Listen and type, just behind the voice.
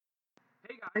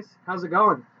Guys, how's it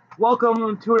going?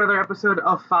 Welcome to another episode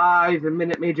of 5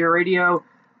 Minute Major Radio.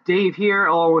 Dave here,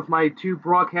 along with my two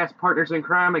broadcast partners in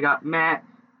crime. I got Matt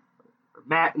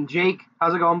and Jake.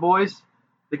 How's it going, boys?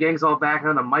 The gang's all back,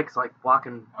 and the mic's like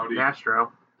blocking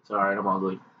Mastro. It's alright, I'm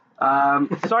ugly.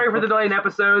 Sorry for the delay in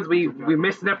episodes. We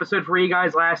missed an episode for you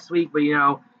guys last week, but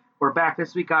we're back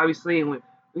this week, obviously, and we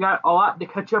got a lot to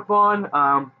catch up on.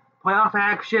 Playoff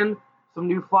action, some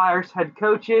new Flyers head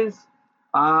coaches.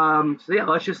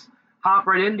 Let's just hop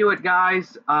right into it,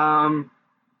 guys. Let's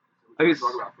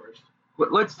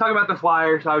talk about the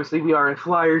Flyers. Obviously, we are a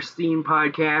Flyers-themed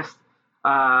podcast.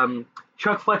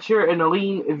 Chuck Fletcher and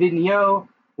Alain Vigneault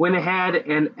went ahead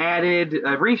and added,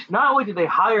 not only did they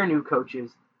hire new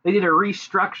coaches, they did a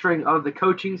restructuring of the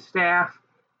coaching staff.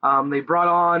 They brought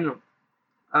on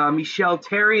Michel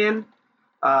Therrien.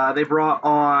 They brought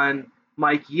on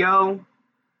Mike Yeo.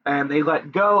 And they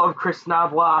let go of Chris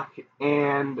Knobloch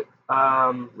and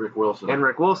Rick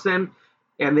Wilson.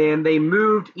 And then they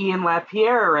moved Ian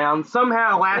Lapierre around.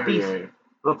 Somehow Lapierre.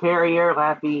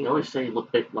 You always say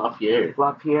Lapierre.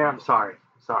 Lapierre, I'm sorry.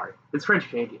 It's French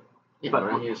Canadian. Yeah, but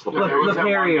right?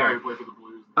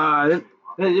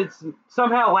 It's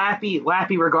somehow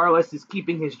Lappy, regardless, is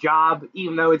keeping his job,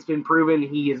 even though it's been proven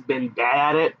he has been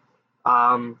bad at it.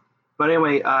 But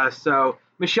anyway, so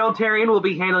Michel Therrien will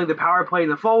be handling the power play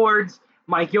and the forwards.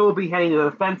 Mike Yeo will be handling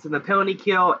the defense and the penalty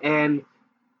kill. And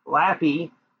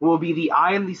Lappy will be the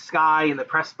eye in the sky in the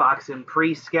press box and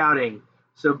pre-scouting.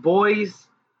 So, boys,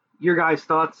 your guys'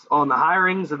 thoughts on the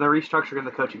hirings and the restructuring of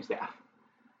the coaching staff?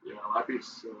 Yeah,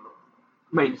 Lappy's...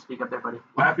 Maybe speak up there, buddy.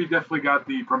 Lappy definitely got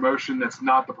the promotion that's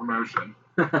not the promotion.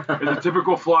 It's a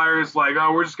typical Flyers, like,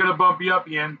 oh, we're just going to bump you up,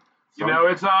 Ian.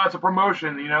 It's a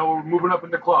promotion. We're moving up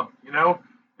in the club,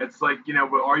 It's like,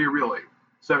 but are you really?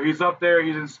 So he's up there,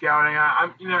 he's in scouting. I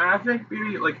think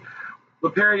maybe like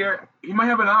Lapierre, he might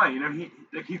have an eye.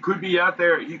 He could be out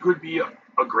there. He could be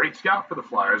a great scout for the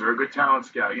Flyers or a good talent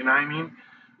scout. You know what I mean?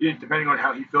 Depending on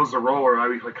how he fills the role or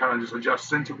how he kind of just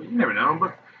adjusts into it. You never know.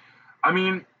 But I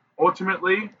mean,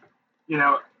 ultimately,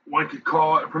 one could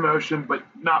call it a promotion, but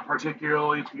not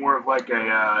particularly. It's more of like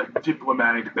a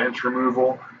diplomatic bench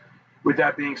removal. With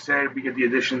that being said, we get the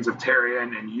additions of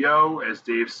Therrien and Yeo. As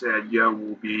Dave said, Yeo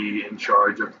will be in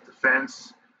charge of the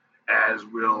defense, as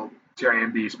will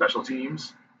Therrien be special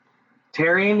teams.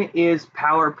 Therrien is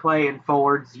power play and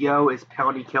forwards. Yeo is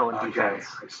penalty kill and defense.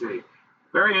 I see.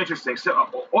 Very interesting.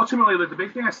 So ultimately, the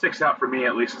big thing that sticks out for me,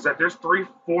 at least, is that there's 3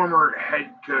 former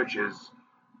head coaches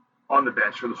on the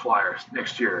bench for the Flyers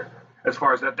next year. As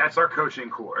far as that's our coaching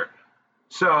core.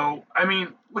 So,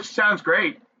 which sounds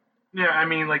great.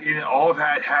 Yeah, all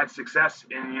have had success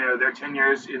in, their 10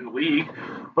 years in the league,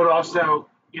 but also,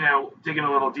 digging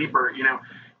a little deeper, you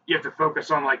have to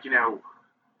focus on,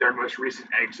 their most recent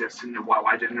exits and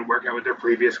why didn't it work out with their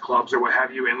previous clubs or what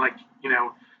have you, and,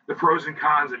 the pros and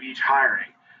cons of each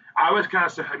hiring. I was kind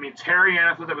of, Therrien,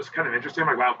 I thought that was kind of interesting.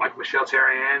 Like Michel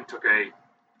Therrien took an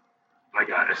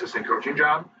assistant coaching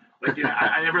job.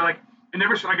 I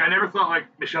never thought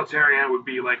Michel Therrien would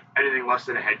be anything less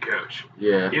than a head coach.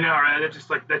 Yeah.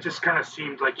 That just kind of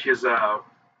seemed like his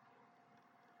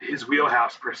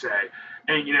wheelhouse per se.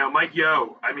 And Mike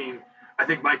Yeo, I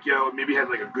think Mike Yeo maybe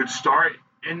had a good start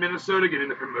in Minnesota, getting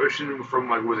the promotion from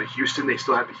was it Houston? They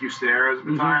still had the Houston Aeros at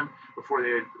the time before they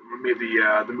had made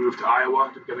the move to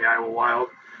Iowa to become the Iowa Wild.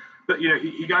 But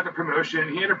he got the promotion.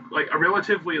 He had a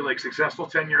relatively successful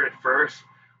tenure at first.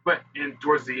 But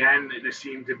towards the end, it just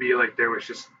seemed to be there was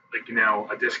just a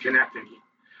disconnect, and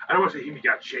I don't want to say he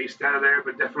got chased out of there,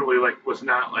 but definitely was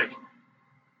not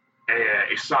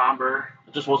a somber.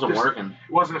 It just wasn't working.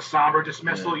 It wasn't a somber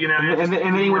dismissal, And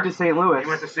then he went to St. Louis. He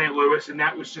went to St. Louis, and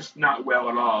that was just not well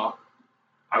at all.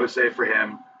 I would say for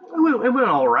him. It went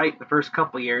all right the first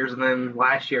couple of years, and then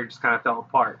last year it just kind of fell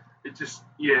apart. It just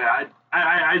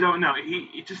I don't know.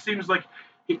 It just seems like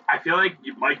I feel like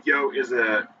Mike Yeo is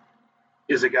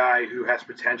a guy who has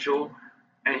potential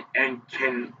and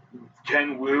can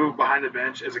woo behind the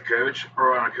bench as a coach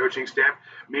or on a coaching staff.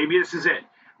 Maybe this is it.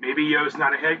 Maybe Yeo's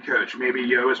not a head coach. Maybe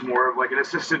Yeo is more of an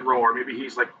assistant role, or maybe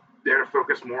he's there to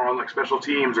focus more on special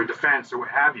teams or defense or what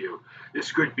have you.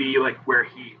 This could be where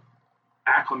he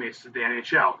acclimates to the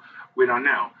NHL. We don't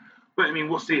know. But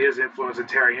we'll see his influence and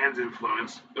Therrien's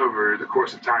influence over the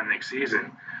course of time next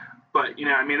season. But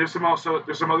there's some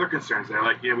other concerns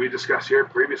there. We discussed here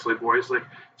previously, boys.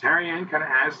 Therrien kind of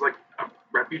has a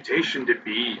reputation to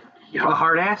be a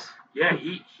hard ass. Yeah,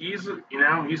 he's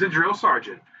a drill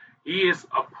sergeant. He is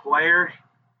a player.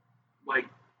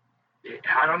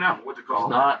 I don't know what to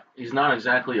call him. He's not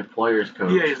exactly a player's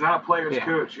coach. Yeah, he's not a player's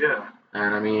coach. Yeah.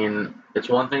 And I mean, it's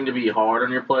one thing to be hard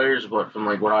on your players, but from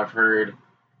like what I've heard,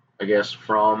 I guess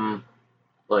from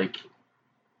like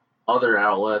other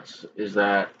outlets, is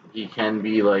that he can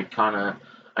be like kind of,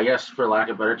 I guess for lack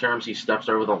of better terms, he steps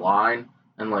over the line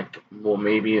and like, well,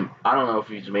 maybe I don't know if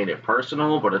he's made it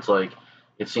personal, but it's like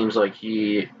it seems like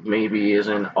he maybe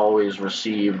isn't always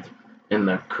received in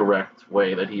the correct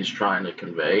way that he's trying to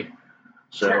convey.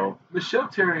 So Michel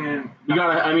Therrien, you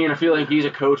gotta. I mean, I feel like he's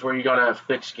a coach where you gotta have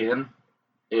thick skin.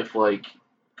 If like,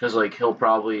 because like he'll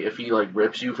probably if he like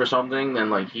rips you for something, then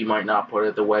like he might not put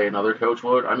it the way another coach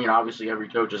would. I mean, obviously every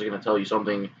coach is gonna tell you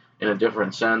something in a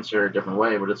different sense or a different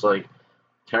way, but it's like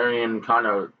Tarian kind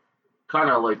of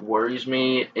like worries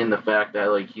me in the fact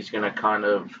that like he's gonna kind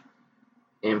of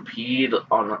impede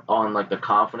on like the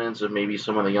confidence of maybe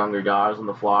some of the younger guys on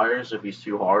the Flyers if he's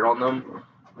too hard on them.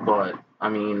 But I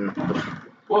mean,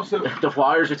 the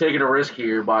Flyers are taking a risk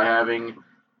here by having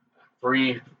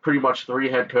pretty much three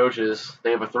head coaches.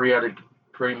 They have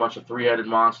pretty much a three-headed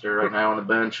monster right now on the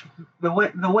bench. The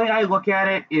way I look at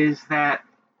it is that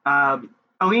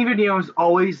Alain Vigneault's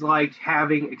always liked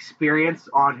having experience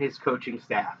on his coaching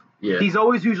staff. Yeah. He's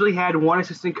always usually had one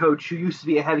assistant coach who used to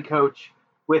be a head coach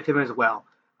with him as well.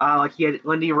 Like he had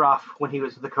Lindy Ruff when he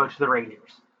was the coach of the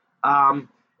Rangers. And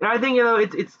I think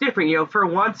it's different. For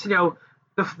once,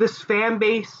 this fan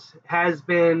base has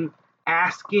been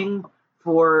asking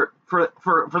for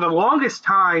the longest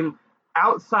time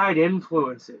outside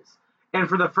influences, and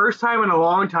for the first time in a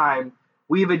long time,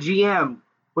 we have a GM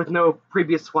with no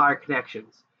previous Flyer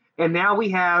connections, and now we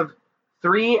have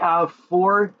 3 of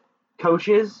 4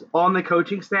 coaches on the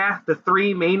coaching staff. The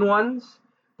 3 main ones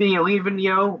being Alain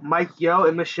Vigneault, Mike Yeo,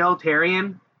 and Michel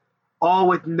Therrien, all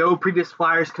with no previous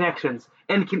Flyers connections,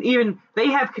 and they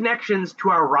have connections to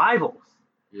our rivals.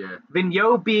 Yeah.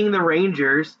 Vigneault being the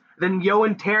Rangers, then Yeo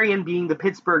and Therrien being the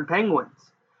Pittsburgh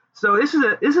Penguins. So this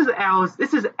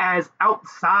is as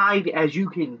outside as you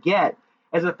can get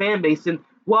as a fan base. And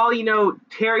while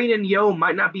Therrien and Yeo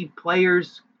might not be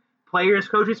players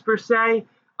coaches per se,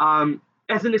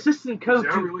 as an assistant coach,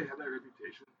 does Yeo really have that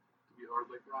reputation to be hard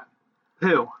like that?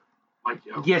 Who? Mike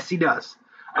Yeo. Yes, he does.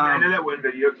 I know that one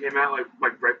video came out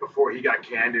like right before he got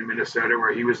canned in Minnesota,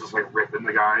 where he was just like ripping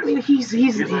the guys. I mean, he's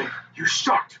like, "You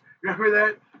sucked." Remember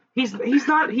that? He's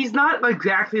not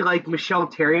exactly like Michel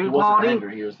Therrien He wasn't quality.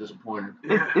 angry, he was disappointed.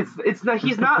 It's not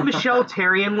he's not Michel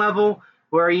Therrien level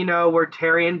where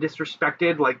Therrien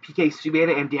disrespected like PK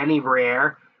Subban and Danny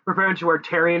Briere, referring to where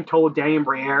Therrien told Danny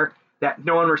Briere that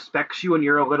no one respects you and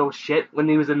you're a little shit when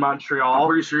he was in Montreal. I'm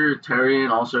pretty sure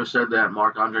Therrien also said that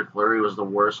Marc-Andre Fleury was the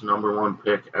worst number 1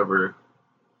 pick ever.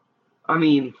 I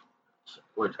mean,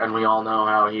 and we all know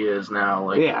how he is now.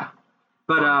 Like, yeah,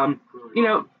 but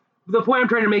the point I'm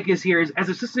trying to make is here is as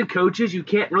assistant coaches, you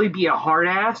can't really be a hard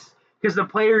ass because the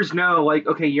players know, like,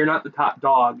 okay, you're not the top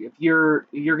dog. If you're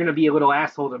gonna be a little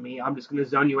asshole to me, I'm just gonna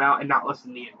zone you out and not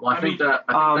listen to you. Well, I think that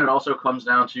also comes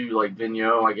down to like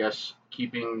Vigneault, I guess,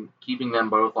 keeping them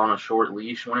both on a short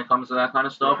leash when it comes to that kind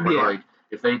of stuff. But like,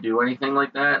 if they do anything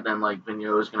like that, then like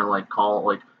Vigneault is gonna like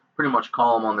pretty much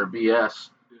call them on their BS.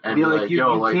 And be like, you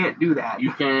can't do that.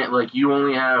 You can't, like, you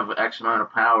only have X amount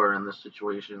of power in this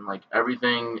situation. Like,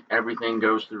 everything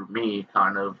goes through me,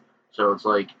 kind of. So it's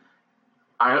like,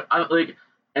 I like,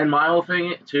 and my whole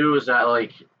thing, too, is that,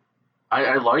 like,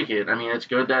 I like it. I mean, it's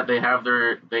good that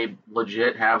they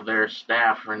legit have their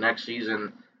staff for next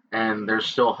season, and there's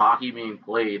still hockey being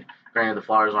played. Granted, the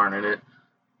Flyers aren't in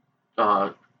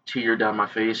it. Tear down my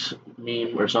face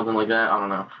meme or something like that. I don't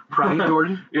know. Crying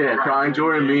Jordan? Yeah, crying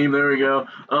Jordan meme. There we go.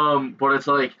 But it's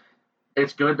like,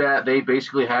 it's good that they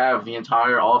basically have the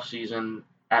entire offseason,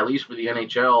 at least for the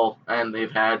NHL, and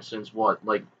they've had since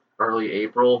early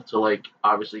April to like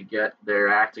obviously get their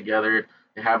act together.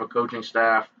 They have a coaching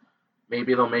staff.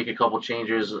 Maybe they'll make a couple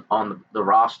changes on the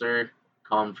roster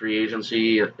come free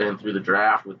agency and through the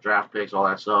draft with draft picks, all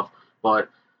that stuff. But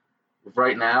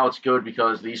right now, it's good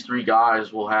because these 3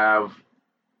 guys will have,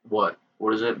 what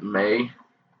is it, May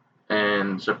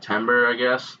and September, I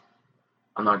guess.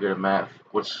 I'm not good at math.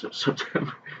 What's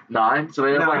September? 9? So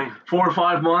they have 9. 4 or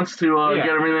 5 months to get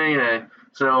everything in.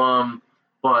 So,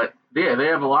 but yeah, they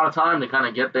have a lot of time to kind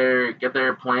of get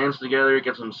their plans together,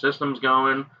 get some systems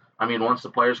going. I mean, once the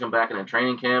players come back in a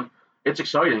training camp, it's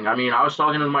exciting. I mean, I was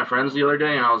talking to my friends the other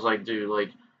day, and I was like, dude,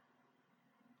 like,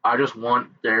 I just want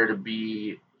there to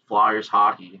be Flyers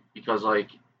hockey because like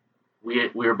we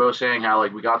were both saying how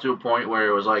like we got to a point where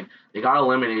it was like they got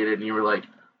eliminated and you were like,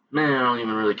 man, I don't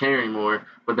even really care anymore.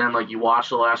 But then like you watch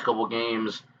the last couple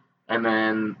games and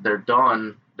then they're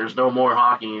done. There's no more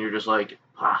hockey and you're just like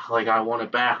I want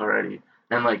it back already.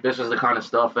 And like this is the kind of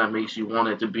stuff that makes you want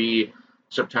it to be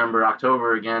September,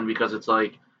 October again, because it's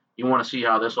like you want to see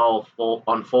how this all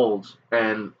unfolds.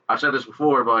 And I've said this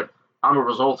before, but I'm a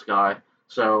results guy,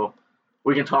 so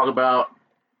we can talk about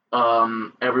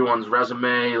everyone's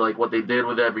resume, like what they did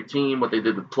with every team, what they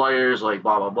did with players, like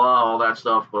blah blah blah, all that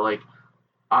stuff. But like,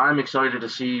 I'm excited to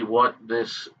see what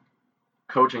this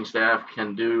coaching staff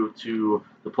can do to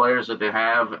the players that they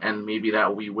have, and maybe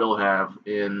that we will have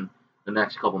in the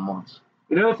next couple months.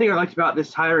 Another thing I liked about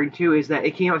this hiring too is that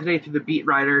it came out today through the beat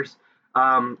writers.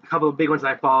 A couple of big ones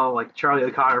I follow, like Charlie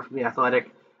O'Connor from The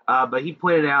Athletic, but he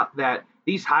pointed out that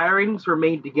these hirings were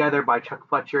made together by Chuck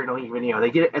Fletcher and Oli Vigneault.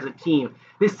 They did it as a team.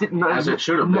 As it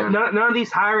should have been. None of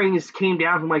these hirings came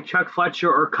down from like Chuck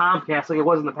Fletcher or Comcast like it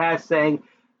was in the past, saying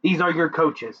these are your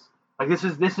coaches. Like this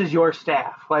is your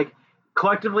staff. Like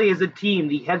collectively as a team,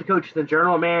 the head coach and the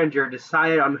general manager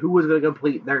decided on who was going to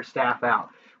complete their staff out,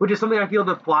 which is something I feel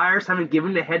the Flyers haven't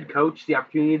given the head coach the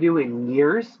opportunity to do in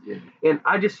years. Yeah. And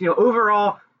I just,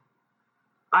 overall,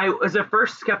 I was at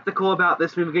first skeptical about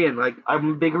this move again. Like,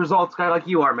 I'm a big results guy like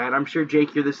you are, man. I'm sure,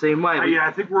 Jake, you're the same way. Yeah,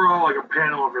 I think we're all like a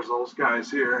panel of results guys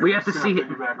here. We have to see it.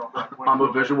 I'm a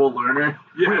visual learner.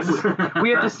 Yes.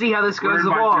 We have to see how this goes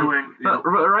along. But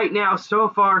right now, so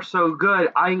far, so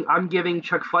good. I'm giving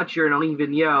Chuck Fletcher and Oli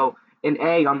Vigneault an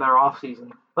A on their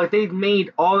offseason. Like, they've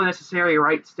made all the necessary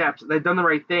right steps. They've done the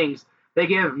right things. They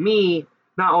give me,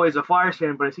 not always a Flyers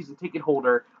fan, but a season ticket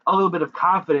holder, a little bit of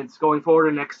confidence going forward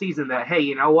in next season that, hey,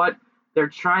 you know what? They're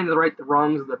trying to right the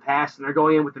wrongs of the past, and they're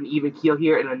going in with an even keel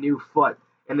here and a new foot.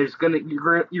 And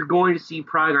you're going to see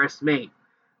progress made.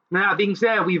 Now, that being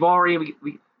said, you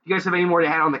guys have any more to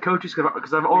add on the coaches?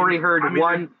 Because I've already heard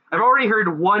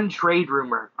one trade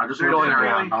rumor. I just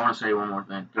want to say one more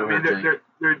thing.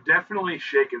 They're definitely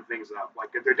shaking things up. Like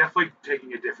they're definitely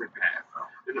taking a different path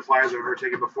than the Flyers have ever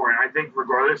taken before. And I think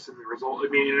regardless of the result, I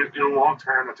mean, in the long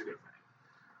term, that's a good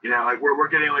thing. Like we're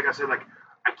getting, like I said, like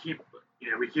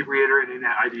we keep reiterating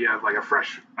that idea of like a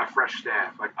fresh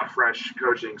staff, like a fresh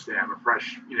coaching staff, a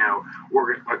fresh,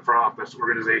 like front office,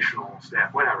 organizational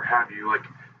staff, whatever have you, like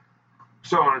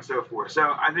so on and so forth. So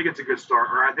I think it's a good start,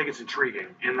 or I think it's intriguing.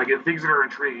 And like things that are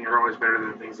intriguing are always better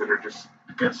than things that are just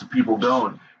gets the people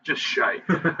going. Just shite.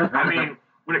 I mean,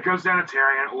 when it comes down to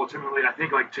Therrien, ultimately, I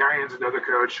think like Terrien's another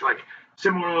coach, like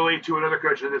similarly to another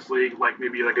coach in this league, like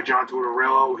maybe like a John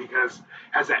Tortorella, he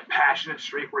has that passionate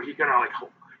streak where he kind of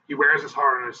like he wears his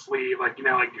heart on his sleeve, like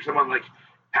like you're someone like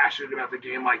passionate about the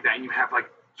game like that, and you have like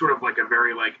sort of like a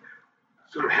very like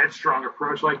sort of headstrong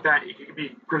approach like that. It can be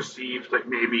perceived like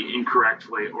maybe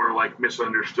incorrectly or like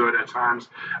misunderstood at times.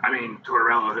 I mean,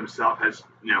 Tortorella himself has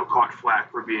caught flack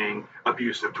for being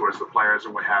abusive towards the players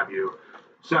and what have you.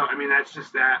 So I mean, that's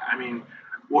just that. I mean,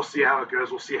 we'll see how it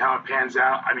goes. We'll see how it pans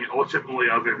out. I mean, ultimately,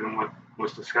 other than what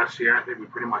was discussed here, I think we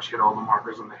pretty much hit all the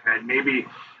markers on the head. Maybe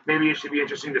it should be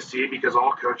interesting to see, because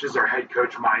all coaches are head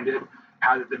coach minded,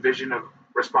 how the division of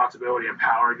responsibility and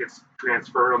power gets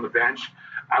transferred on the bench.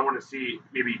 I want to see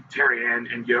maybe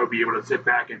Therrien and Yo be able to sit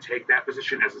back and take that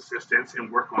position as assistants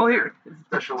and work on their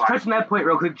specialized. Touching that point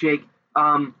real quick, Jake.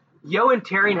 Yo and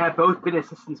Therrien have both been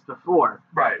assistants before.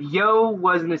 Right. Yo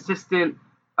was an assistant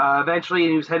eventually,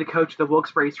 and he was head coach of the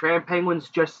Wilkes-Barre Tram Penguins,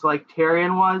 just like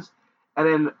Therrien was. And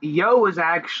then Yo was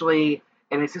actually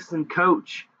an assistant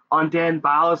coach on Dan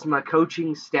Biles and the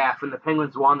coaching staff when the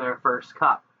Penguins won their first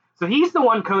cup. So he's the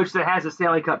one coach that has a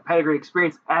Stanley Cup pedigree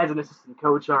experience as an assistant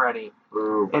coach already.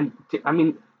 Boo. And I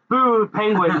mean, boo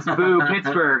Penguins, boo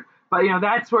Pittsburgh. But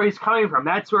that's where he's coming from.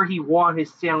 That's where he won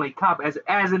his Stanley Cup as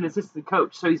an assistant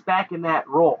coach. So he's back in that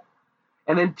role.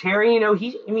 And then Terry,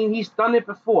 he's done it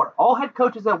before. All head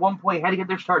coaches at one point had to get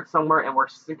their start somewhere and were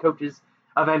assistant coaches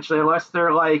eventually, unless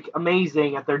they're like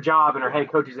amazing at their job and are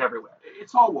head coaches everywhere.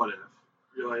 It's all what if.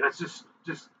 Really, that's just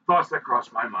thoughts that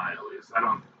cross my mind at least. I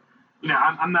don't.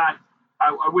 I'm not.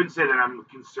 I wouldn't say that I'm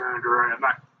concerned, or I'm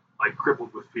not like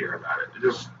crippled with fear about it.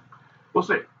 We'll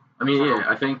see. I mean, yeah,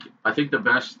 I think the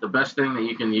best thing that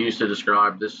you can use to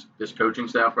describe this coaching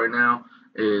staff right now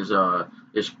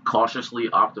is cautiously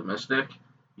optimistic,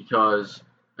 because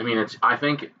I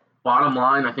think bottom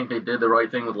line, I think they did the right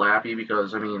thing with Lappy,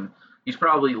 because he's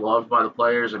probably loved by the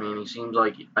players. He seems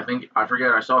like,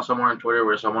 I saw somewhere on Twitter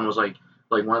where someone was like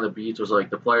one of the beats was like,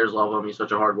 the players love him, he's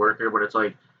such a hard worker, but it's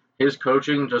like his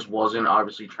coaching just wasn't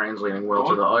obviously translating well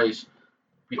to the ice,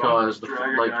 because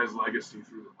drag a guy's legacy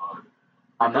through the mud.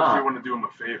 I'm not. You want to do him a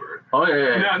favor. Oh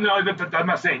yeah. No, I'm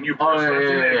not saying you personally. I'm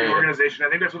saying the organization. I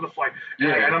think that's what the flight.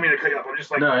 I don't mean to cut you off. I'm just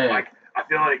like, I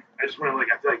feel like I just want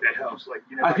to I feel like that helps.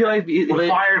 I feel like the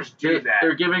Flyers do that.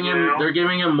 They're giving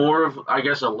him more of, I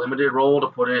guess, a limited role, to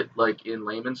put it like in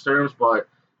layman's terms. But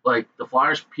like the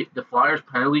Flyers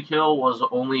penalty kill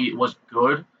was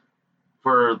good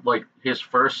for like his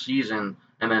first season,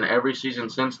 and then every season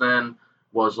since then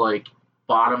was like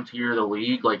bottom tier of the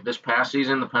league. Like this past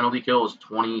season, the penalty kill was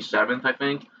 27th, I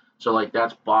think. So like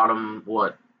that's bottom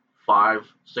 5-6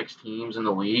 teams in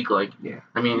the league. Like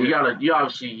I mean, you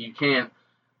obviously you can't.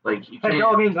 That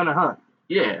dog ain't gonna hunt.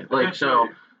 Yeah, like so.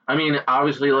 I mean,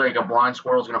 obviously, like a blind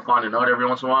squirrel's gonna find a nut every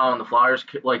once in a while, and the Flyers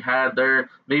like had their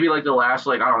maybe like the last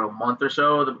like I don't know month or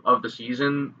so of the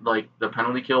season, like the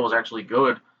penalty kill was actually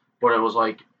good, but it was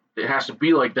like it has to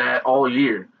be like that all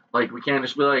year. Like we can't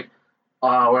just be like,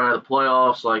 we're at the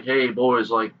playoffs, like hey boys,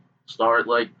 like start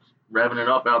like revving it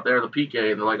up out there the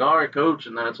PK, and they're like all right coach,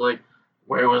 and then it's like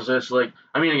where was this like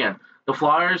I mean again the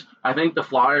Flyers, I think the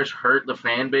Flyers hurt the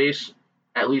fan base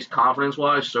at least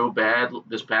confidence-wise, so bad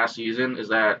this past season is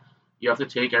that you have to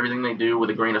take everything they do with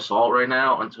a grain of salt right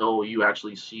now until you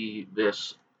actually see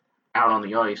this out on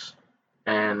the ice.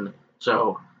 And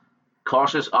so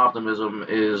cautious optimism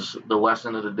is the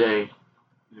lesson of the day,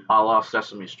 a la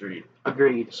Sesame Street.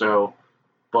 Agreed. So,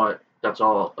 but that's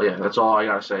all I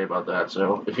got to say about that.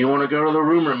 So if you want to go to the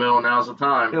rumor mill, now's the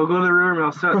time. He'll go to the rumor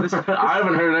mill. So this I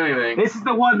haven't heard anything. This is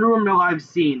the one rumor mill I've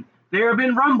seen. There have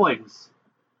been rumblings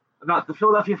about the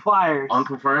Philadelphia Flyers.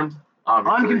 Unconfirmed?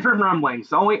 Obviously. Unconfirmed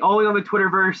rumblings. Only on the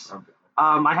Twitterverse. Okay.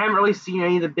 I haven't really seen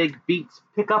any of the big beats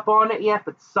pick up on it yet,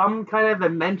 but some kind of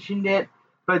have mentioned it.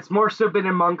 But it's more so been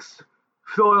amongst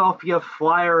Philadelphia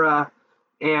Flyer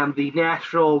and the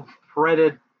Nashville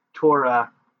Predator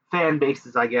fan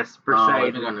bases, I guess, per se.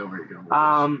 I think I know where you're going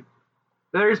with this.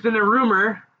 There's been a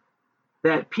rumor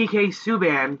that PK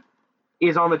Subban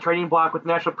is on the trading block with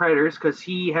Nashville Predators because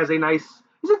he's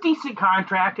a decent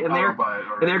contract, and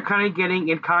they're kind of getting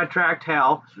in contract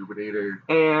hell. Superator.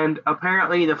 And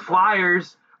apparently the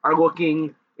Flyers are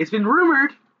looking. It's been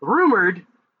rumored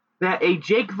that a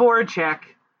Jake Voracek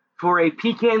for a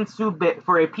PK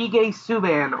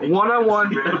Subban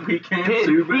one-on-one.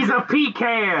 He's a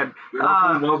pecan.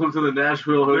 Welcome to the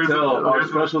Nashville Hotel. Our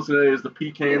special today is the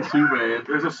Pecan Subban.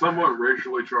 There's a somewhat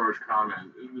racially charged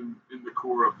comment in the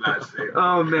core of that statement.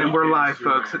 Oh man, we're live,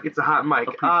 folks. It's a hot mic.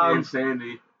 A Pecan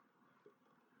Sandy.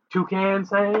 Toucan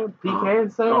Sam, Pecan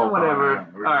Sam, whatever.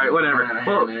 All right, whatever.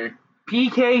 Well,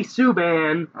 PK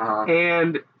Subban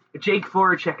and Jake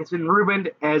Voracek has been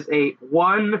rumored as a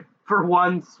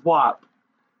 1-for-1 swap.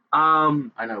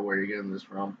 I know where you're getting this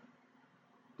from.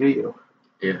 Do you?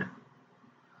 Yeah.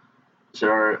 So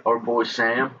our boy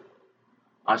Sam,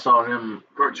 I saw him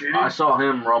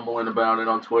rumbling about it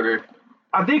on Twitter.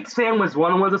 I think Sam was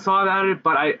one of the ones that saw about it,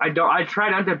 but I try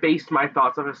not to base my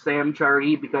thoughts on a Sam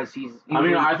Charlie because he's a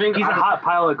hot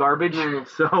pile of garbage.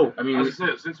 So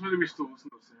since when do we still listen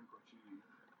to Sam Carchini?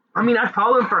 I mean, I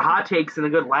follow him for hot takes and a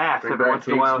good laugh every once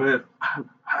in a while. Smith.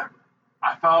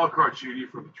 I follow Carchini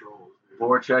for the trolls.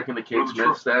 Voracek and the Kate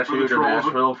Smith statue to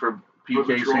Nashville for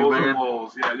PK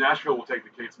Subban. Yeah, Nashville will take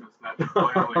the Kate Smith statue.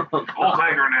 I'll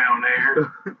take her down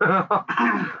there.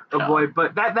 Oh boy,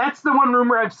 but that's the one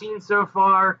rumor I've seen so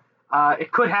far.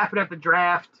 It could happen at the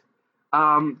draft.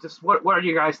 Just what are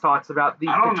your guys' thoughts about the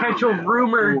potential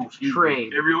rumored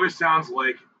trade? It really sounds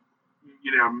like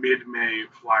mid-May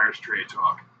Flyers trade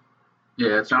talk.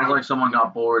 Yeah, it sounds like someone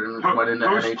got bored and went into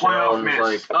NHL and was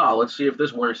like, "Oh, let's see if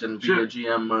this works in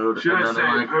GM mode." Should I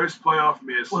say post-playoff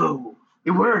miss? Whoa,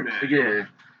 it worked. Yeah,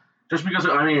 just because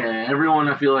everyone,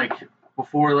 I feel like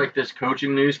before like this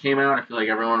coaching news came out, I feel like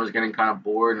everyone was getting kind of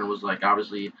bored and was like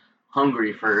obviously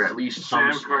hungry for at least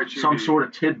some sort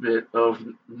of tidbit of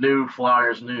new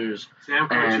Flyers news. Sam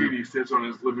Carchini sits on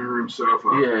his living room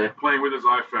sofa, playing with his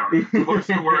iPhone, puts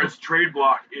the words "trade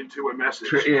block" into a message,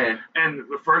 and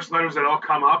the first letters that all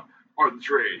come up are the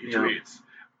trade. He tweets,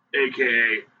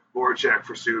 AKA Voracek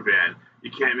for Subban.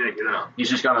 You can't make it up. He's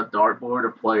just got a dartboard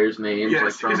of players' names,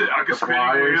 like from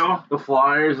the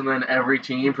Flyers, and then every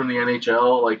team from the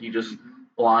NHL. Like he just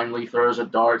blindly throws a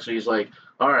dart. So he's like,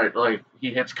 all right, like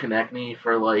he hits Konechny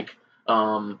for like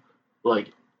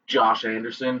Josh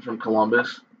Anderson from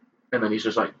Columbus, and then he's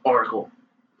just like Oracle.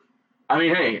 I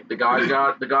mean, hey, the guy's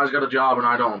got a job and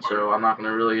I don't, so I'm not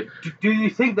gonna really. Do you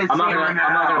think that? I'm not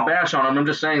gonna bash on him. I'm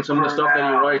just saying some of the stuff that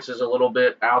he writes is a little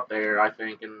bit out there, I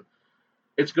think, and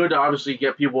it's good to obviously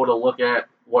get people to look at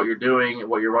what you're doing,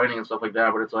 what you're writing, and stuff like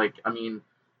that. But it's like, I mean,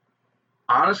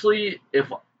 honestly,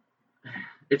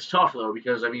 it's tough though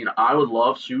because I mean I would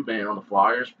love Subban on the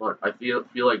Flyers, but I feel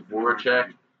like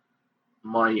Voracek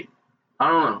might. I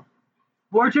don't know.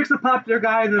 Voracek's a popular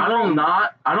guy.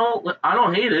 I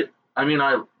don't hate it. I mean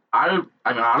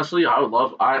honestly I would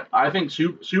love. I think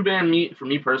Subban for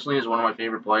me personally is one of my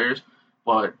favorite players,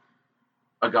 but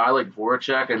a guy like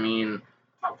Voracek, I mean,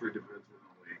 top 3 defenseman in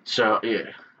the league. So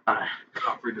yeah,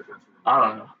 top 3 defenseman. I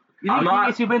don't know. You think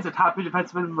P.K. Subban's a top 2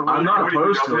 defenseman in the league? I'm not Nobody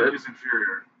opposed does to it. Is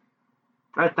inferior.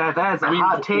 That is a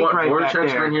hot take right back there.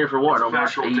 Voracek's been here for what, It's a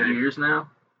almost factual 8 take. years now?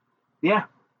 Yeah.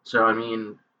 So, I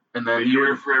mean, and then A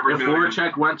year for every if million.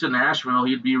 Voracek went to Nashville,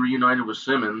 he'd be reunited with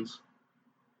Simmons.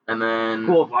 And then...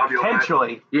 Well, Laviolette.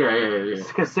 potentially. Yeah.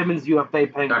 Because Simmons UFA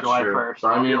paying That's July true. 1st. But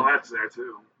I mean, Laviolette's there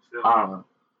too. Still. I don't know.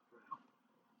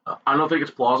 I don't think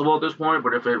it's plausible at this point,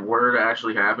 but if it were to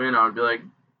actually happen, I would be like,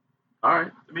 all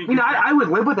right. I would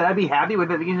live with it. I'd be happy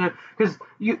with it because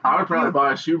I would probably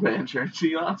buy a Subban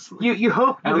jersey, honestly. you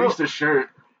hope At least a shirt.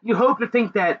 you hope to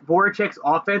think that Voracek's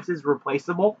offense is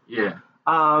replaceable. Yeah.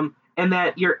 And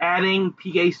that you're adding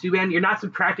PK Subban. You're not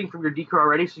subtracting from your decor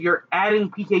already, so you're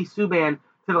adding PK Subban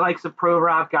to the likes of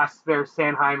Provorov, Gostisbehere,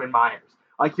 Sanheim, and Myers.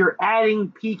 Like you're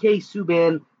adding PK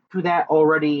Subban to that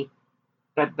already.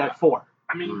 That 4.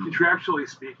 I mean, contractually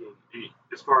speaking,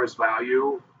 as far as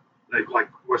value, like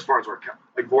as far as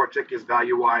like Voracek is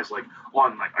value wise, like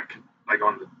on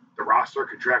the roster,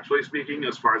 contractually speaking,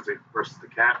 as far as versus the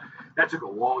cap, that took a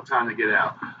long time to get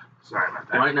out. Sorry about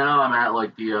that. Right now, I'm at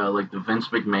like the Vince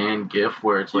McMahon gif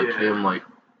where it's like him like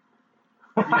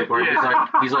where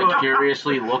he's like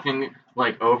curiously looking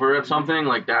like over at something.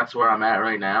 Like that's where I'm at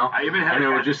right now. I even had and it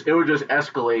would just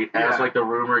escalate as like the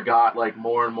rumor got like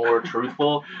more and more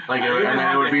truthful. Like and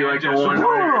then it would be like the one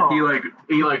where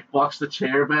he like bucks the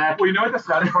chair back. Well, you know what the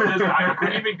saddest part is? I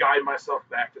couldn't even guide myself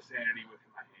back to sanity with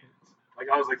my hands. Like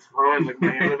I was like throwing like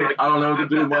my hands. Like, I don't know what to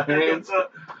do with my hands.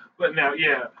 But no,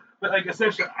 yeah. But like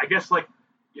essentially, I guess like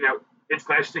it's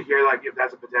nice to hear like if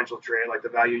that's a potential trade, like the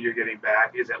value you're getting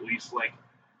back is at least like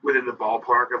within the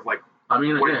ballpark of like. I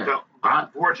mean,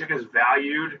 Voracek is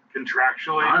valued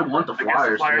contractually. I want the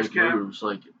Flyers to make moves.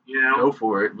 Like, go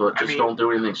for it, but just don't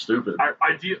do anything stupid.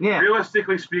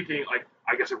 Realistically speaking, like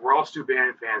I guess if we're all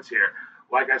Subban fans here,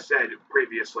 like I said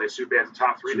previously, Subban's a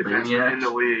top 3 defenseman in the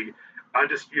league,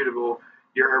 undisputable.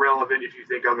 You're irrelevant if you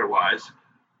think otherwise.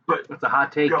 But that's a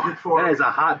hot take. That is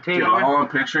a hot take. All I'm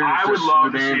picturing is just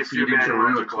Subban feeding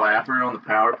Giroux a clapper on the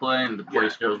power play, and the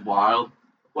place goes wild.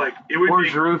 Like it would or be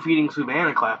Giroux feeding Subban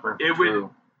a clapper.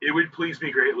 It would please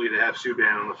me greatly to have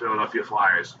Subban on the Philadelphia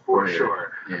Flyers for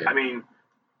sure. Yeah. I mean,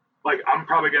 like I'm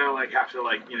probably gonna like have to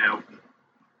like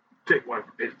take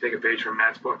a page from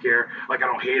Matt's book here. Like I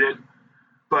don't hate it,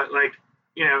 but like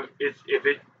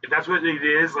if that's what it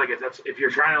is, like if you're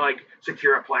trying to like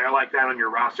secure a player like that on your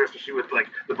roster, especially with like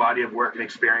the body of work and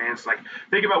experience, like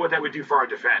think about what that would do for our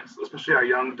defense, especially our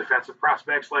young defensive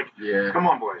prospects. Like, come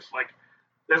on, boys, like.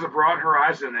 There's a broad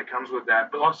horizon that comes with that,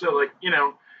 but also like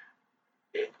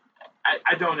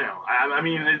I don't know. I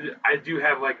mean, I do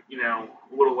have like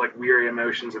little like weary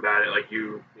emotions about it. Like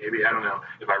you maybe I don't know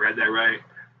if I read that right,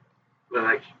 but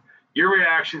like your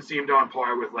reaction seemed on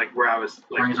par with like where I was.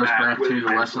 Like, brings us back to the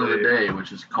lesson of the day,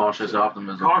 which is cautious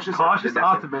optimism. Cautious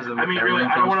optimism. I mean, everything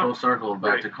really, I don't want full circle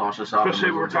back to cautious optimism.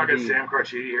 Especially when we're talking Sam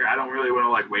Carchidi here. I don't really want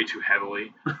to like weigh too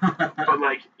heavily, but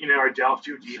like or delve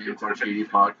too deep Sam into Carchidi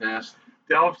podcast.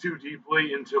 Delve too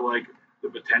deeply into like the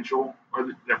potential or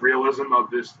the realism of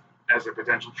this as a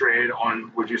potential trade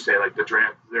on, would you say, like the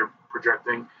draft they're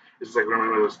projecting? Is like one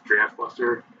of those draft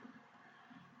buster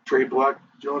trade block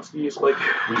Johnski's like.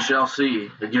 We shall see.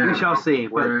 Again, we shall see.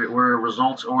 We're a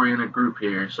results oriented group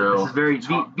here, so this is very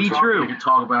be true. We can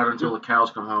talk about it until the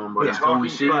cows come home, but until we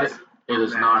see it, it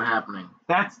is not happening.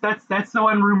 That's the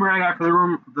one rumor I got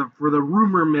for the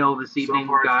rumor mill this evening, so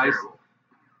far, guys.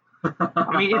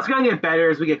 I mean, it's going to get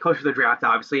better as we get closer to the draft,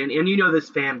 obviously. And this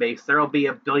fan base. There will be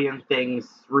a billion things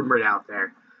rumored out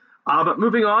there. But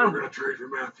moving on. We're going to trade for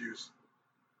Matthews.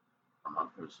 I'm not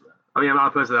opposed to that. I mean, I'm not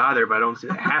opposed to that either, but I don't see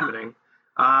that happening.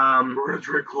 We're going to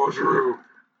trade Claude Giroux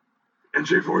and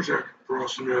Jay Voracek for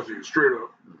Austin Matthews. Straight up.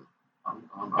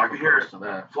 I can hear it. To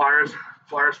that. Flyers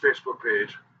Facebook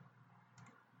page.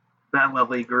 That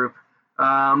lovely group.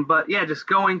 But, yeah, just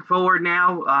going forward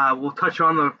now, we'll touch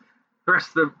on the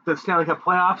rest of the Stanley Cup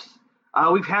playoffs.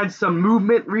 We've had some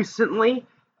movement recently.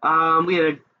 We had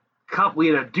a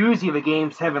doozy of a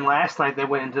Game 7 last night that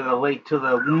went into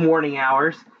the morning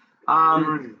hours.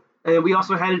 And we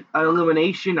also had an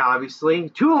elimination, obviously.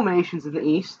 2 eliminations in the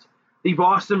East. The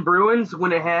Boston Bruins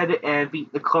went ahead and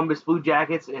beat the Columbus Blue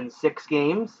Jackets in 6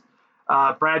 games.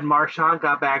 Brad Marchand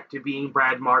got back to being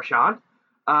Brad Marchand.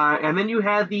 And then you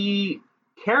had the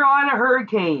Carolina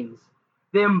Hurricanes,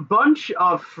 them bunch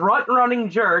of front-running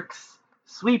jerks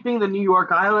sweeping the New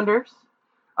York Islanders.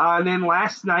 And then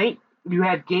last night, you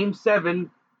had Game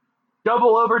 7,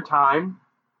 double overtime.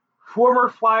 Former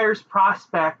Flyers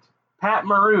prospect Pat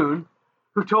Maroon,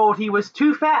 who told he was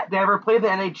too fat to ever play the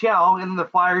NHL, and the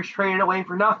Flyers traded away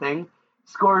for nothing,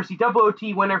 scores the double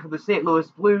OT winner for the St. Louis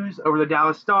Blues over the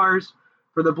Dallas Stars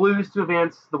for the Blues to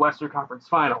advance to the Western Conference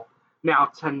Final. Now,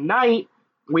 tonight,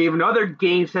 we have another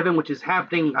Game 7, which is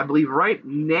happening, I believe, right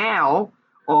now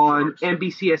on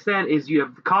NBCSN, is you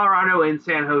have Colorado and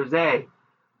San Jose.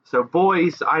 So,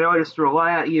 boys, I know I just threw a lot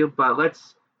at you, but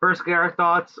let's first get our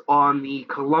thoughts on the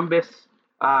Columbus,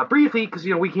 briefly, because,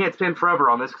 we can't spend forever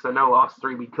on this, because I know us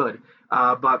three we could.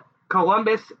 But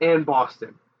Columbus and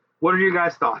Boston. What are your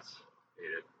guys' thoughts?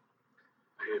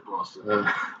 I hate Boston.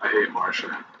 I hate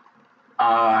Marcia.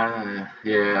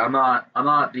 Yeah, I'm not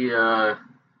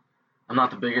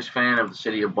the biggest fan of the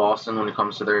city of Boston when it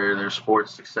comes to their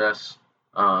sports success.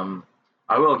 I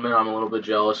will admit I'm a little bit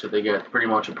jealous that they get pretty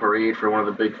much a parade for one of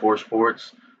the big four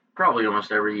sports, probably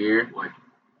almost every year. Like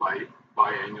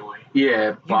biannually. Yeah,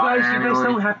 you guys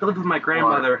don't have to live with my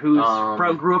grandmother, who's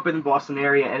grew up in the Boston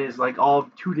area and is like all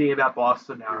too about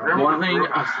Boston now. Right? One thing,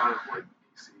 outside of like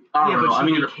DC. I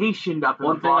mean, vacationed up in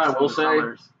one thing Boston I will say.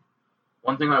 summers.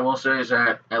 One thing I will say is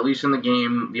that, at least in the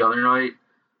game the other night,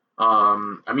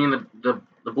 I mean, the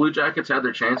Blue Jackets had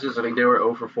their chances. I think they were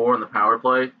 0 for 4 in the power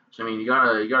play. So, I mean, you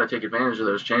gotta take advantage of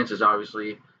those chances,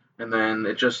 obviously. And then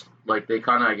it just, like, they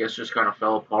kind of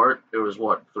fell apart. It was,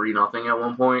 3-0 at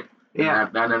one point? Yeah.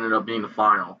 And that ended up being the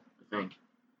final, I think.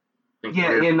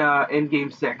 In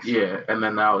Game 6. Yeah, and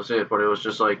then that was it. But it was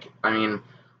just like, I mean,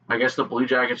 I guess the Blue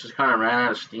Jackets just kind of ran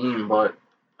out of steam. But,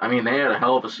 I mean, they had a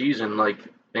hell of a season. Like,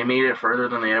 they made it further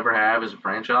than they ever have as a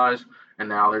franchise, and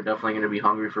now they're definitely going to be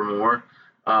hungry for more.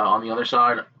 On the other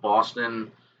side,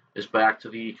 Boston is back to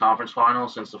the conference final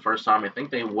since the first time. I think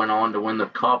they went on to win the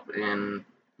Cup in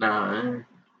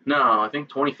I think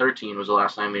 2013 was the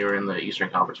last time they were in the Eastern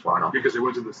Conference Final. Because they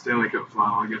went to the Stanley Cup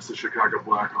final against the Chicago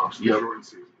Blackhawks in the shortened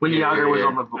season. When Yager was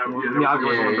on the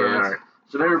Yager.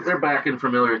 So they're back in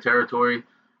familiar territory.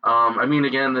 I mean,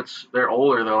 again, they're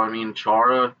older though. I mean,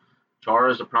 Chara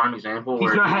is a prime example.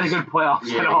 He's not had a good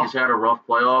playoffs at all. He's had a rough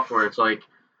playoff where it's like,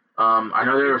 I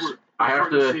know there's. I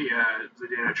have to see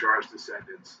Zdeno Chara's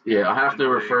descendants. Yeah, I have to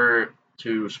refer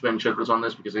to Spin Chicklets on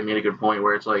this because they made a good point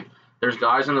where it's like there's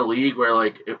guys in the league where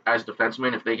like as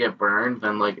defensemen, if they get burned,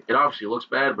 then like it obviously looks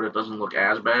bad, but it doesn't look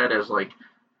as bad as like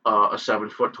a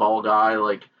 7-foot tall guy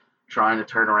like trying to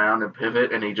turn around and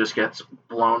pivot and he just gets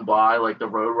blown by like the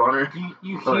road runner.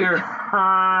 You hear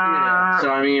yeah.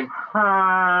 So I mean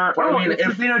it's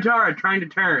Zdeno Chara trying to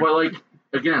turn. But like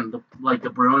again, the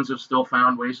Bruins have still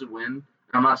found ways to win.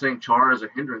 I'm not saying Chara is a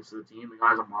hindrance to the team. The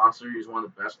guy's a monster. He's one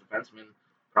of the best defensemen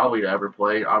probably to ever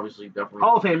play. Obviously, definitely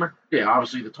Hall of Famer. Yeah,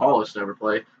 obviously the tallest to ever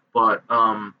play. But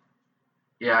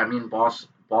yeah, I mean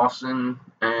Boston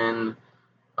and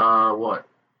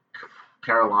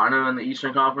Carolina in the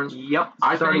Eastern Conference. Yep.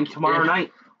 Starting tomorrow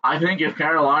night. I think if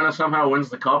Carolina somehow wins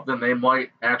the Cup, then they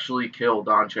might actually kill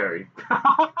Don Cherry.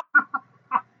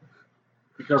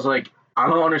 Because like I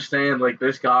don't understand like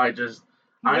this guy just.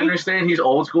 I understand he's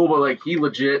old school, but like he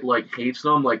legit like hates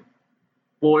them, like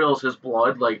boils his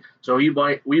blood, like so we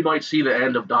might see the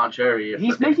end of Don Cherry.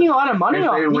 He's making a lot of money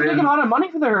off. He's making a lot of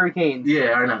money for the Hurricanes.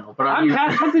 Yeah, I know, but I'm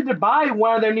kind of tempted to buy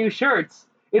one of their new shirts.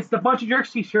 It's the Bunch of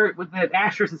Jerks t-shirt with the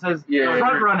asterisk that says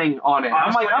front running on it.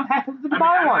 Honestly, I'm happy to buy one.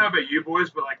 I don't know about you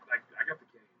boys, but like I got the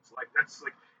Canes. Like that's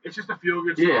like it's just a feel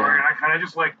good story, and I kind of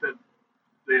just like the.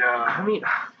 I mean.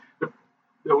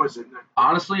 Was it?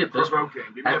 Honestly, at this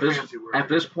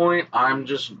point, I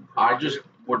just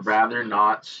would rather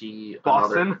not see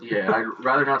Boston. I'd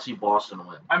rather not see Boston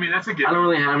win. I mean, that's a good. I don't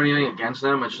really have anything against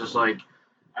them. It's just like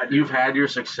you've had your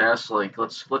success. Like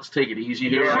let's take it easy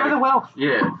here. Share the wealth.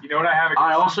 Yeah. You know what I have?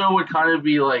 I also would kind of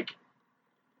be like,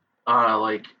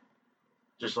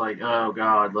 just like oh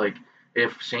god, like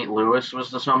if St. Louis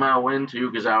was to somehow win too,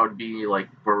 because that would be like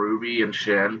Berube and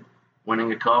Shen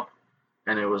winning a cup,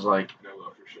 and it was like.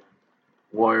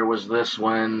 Where was this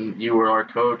when you were our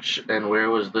coach, and where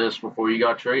was this before you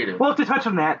got traded? Well, to touch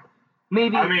on that,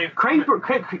 maybe Craig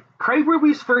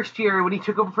Berube's first year when he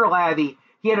took over for Laddie,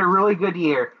 he had a really good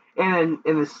year. And then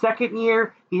in the second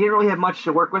year, he didn't really have much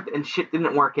to work with, and shit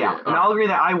didn't work out. And I'll agree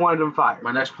that I wanted him fired.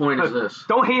 My next point is this.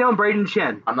 Don't hate on Braden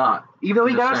Shen. I'm not. Even though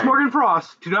he got us Morgan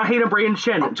Frost, do not hate on Braden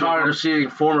Shen. I'm tired of seeing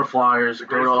former Flyers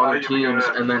go to other teams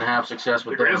and then have success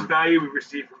with them. The greatest value we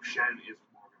receive from Shen is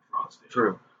Morgan Frost.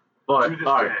 True. But,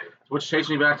 all right, which takes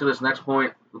me back to this next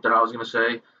point that I was going to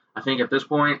say. I think at this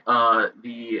point,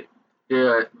 the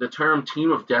term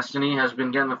team of destiny has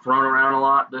been getting thrown around a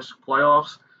lot this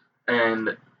playoffs.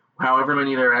 And however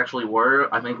many there actually were,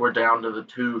 I think we're down to the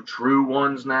two true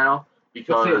ones now.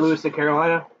 Because St. Louis and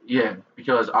Carolina? Yeah,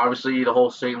 because obviously the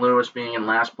whole St. Louis being in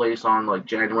last place on like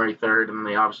January 3rd, and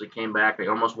they obviously came back. They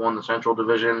almost won the Central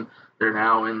Division. They're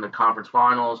now in the conference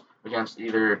finals against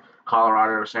either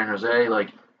Colorado or San Jose.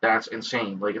 Like, that's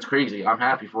insane. Like, it's crazy. I'm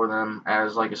happy for them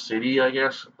as, like, a city, I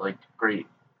guess. Like, great.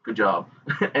 Good job.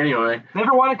 Anyway.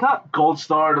 Never won a cup. Gold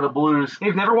star to the Blues.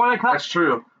 They've never won a cup. That's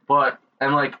true. But,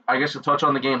 and, like, I guess to touch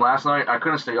on the game last night, I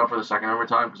couldn't stay up for the second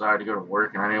overtime because I had to go to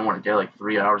work and I didn't want to get, like,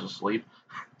 3 hours of sleep.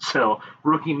 So.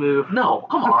 Rookie move. No,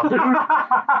 come on, dude.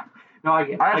 No, I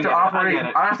get it. I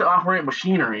have to operate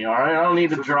machinery, all right? I don't need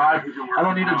to drive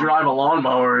a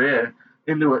lawnmower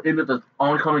into the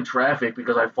oncoming traffic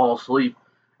because I fall asleep.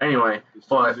 Anyway,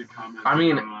 but I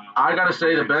mean, I gotta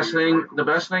say the best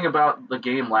thing about the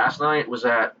game last night was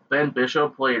that Ben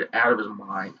Bishop played out of his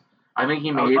mind. I think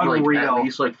he made like at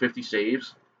least like 50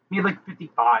 saves. He had like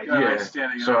 55. Yeah.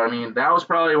 So I mean, that was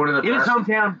probably one of the in his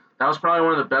hometown. That was probably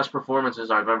one of the best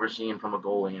performances I've ever seen from a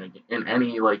goalie in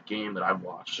any like game that I've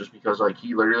watched. Just because like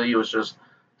he literally was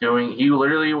giving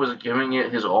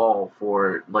it his all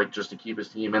for like just to keep his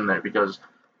team in there because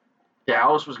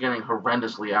Dallas was getting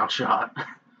horrendously outshot.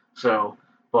 So,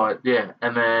 but yeah,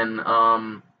 and then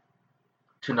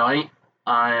tonight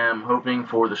I am hoping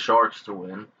for the Sharks to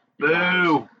win.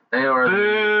 Boo! They are.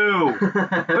 Boo!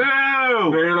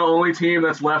 Boo! They're the only team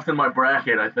that's left in my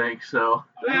bracket, I think. So.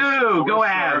 Boo! Go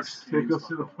Avs! Take us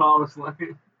to the promised land.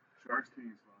 Sharks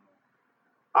team's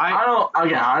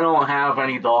I don't have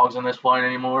any dogs in this fight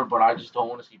anymore, but I just don't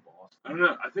want to see Boston. I don't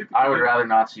know. I would rather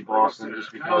not see Boston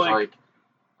just because, like,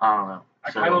 I don't know. I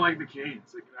kind of like the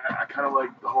Canes. Like, I kind of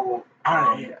like the whole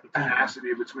the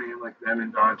tenacity between like them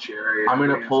and Don Cherry. I'm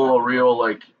gonna pull a real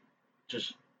like,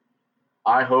 just.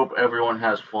 I hope everyone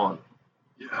has fun.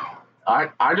 Yeah.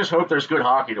 I just hope there's good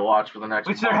hockey to watch for the next.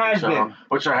 Which there has been.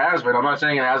 Which there has been. I'm not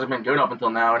saying it hasn't been good up until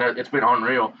now. It's been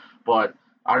unreal, but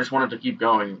I just want it to keep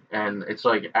going. And it's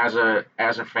like as a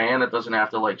fan that doesn't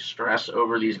have to like stress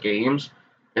over these games,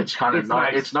 it's kind of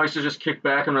nice. It's nice to just kick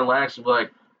back and relax and be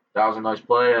like, that was a nice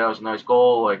play, that was a nice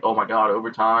goal. Like, oh my god,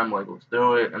 overtime. Like, let's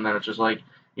do it. And then it's just like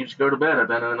you just go to bed at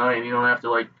the end of the night and you don't have to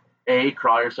like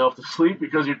cry yourself to sleep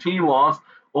because your team lost.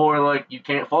 Or, like, you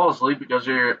can't fall asleep because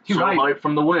you're so hyped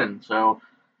from the win. So,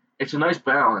 it's a nice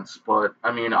balance. But,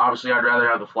 I mean, obviously, I'd rather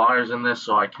have the Flyers in this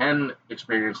so I can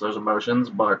experience those emotions.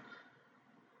 But,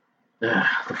 the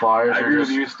Flyers I agree with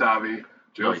you, Stavi.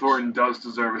 Joe Thornton does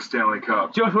deserve a Stanley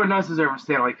Cup. Joe Thornton does deserve a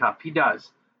Stanley Cup. He does.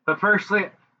 But, personally,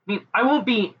 I mean, I won't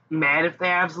be mad if the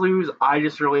Avs lose. I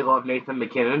just really love Nathan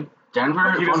McKinnon.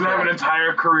 Denver. He doesn't have an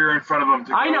entire career in front of him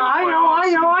to I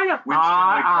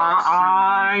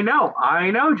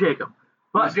know, Jacob.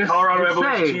 But just Colorado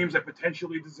Avalanche teams that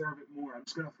potentially deserve it more. I'm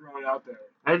just gonna throw it out there.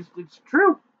 It's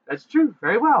true. That's true.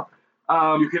 Very well.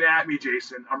 You can at me,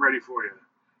 Jason. I'm ready for you.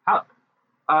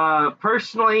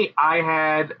 Personally, I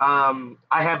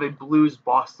have a Blues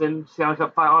Boston Stanley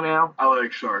Cup final now. I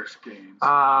like Sharks Canes.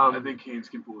 I think Canes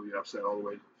can pull the upset all the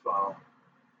way to the final.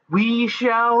 We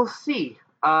shall see.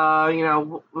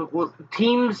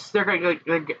 Teams they're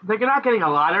not getting a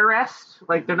lot of rest.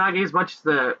 Like they're not getting as much as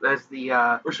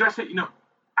the. Or should I say,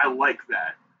 I like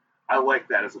that. I like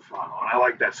that as a final, and I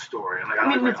like that story. And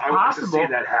I it's possible to see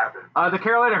that happen. The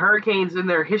Carolina Hurricanes, in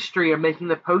their history of making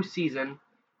the postseason,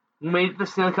 made the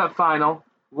Stanley Cup final,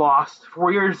 lost.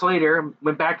 4 years later,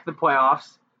 went back to the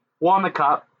playoffs, won the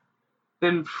cup.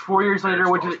 Then 4 years later,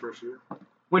 went to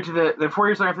the 4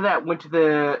 years after that, went to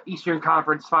the Eastern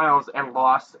Conference Finals and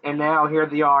lost, and now here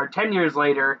they are 10 years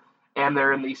later, and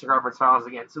they're in the Eastern Conference Finals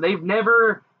again. So they've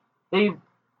never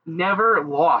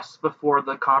lost before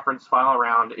the conference final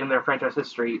round in their franchise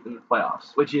history in the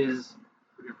playoffs, which is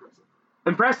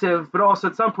impressive, but also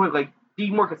at some point, like,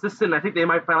 be more consistent. I think they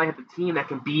might finally have the team that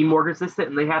can be more consistent,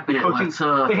 and they have the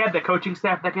they have the coaching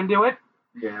staff that can do it.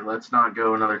 Yeah, let's not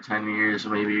go another 10 years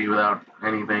maybe without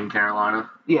anything, Carolina.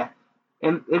 Yeah.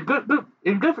 And good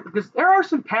because there are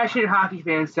some passionate hockey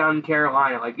fans down in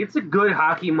Carolina. Like it's a good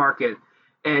hockey market,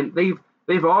 and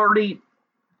they've already.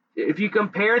 If you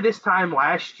compare this time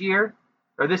last year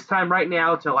or this time right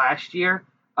now to last year,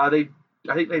 I think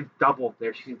they've doubled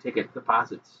their season ticket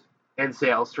deposits and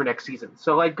sales for next season.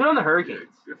 So like, good on the Hurricanes.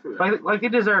 Yeah, good for them. Like they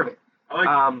deserve it.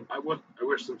 I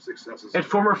wish them successes. And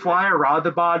former Flyer Rod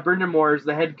the Bod Brendan Moore is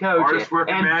the head coach. Hardest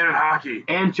working man in hockey.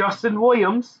 And Justin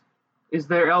Williams is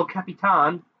their El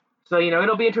Capitan. So,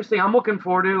 it'll be interesting. I'm looking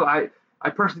forward to I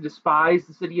personally despise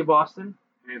the city of Boston.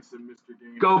 Handsome Mr.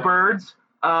 Game. Go Birds.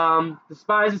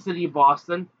 Despise the city of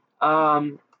Boston.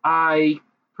 I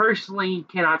personally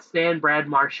cannot stand Brad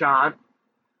Marchand.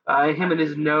 Him and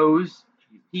his nose.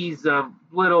 He's a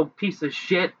little piece of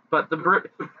shit, but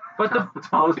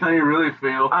how you really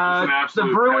feel?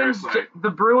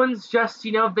 The Bruins just,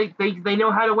 they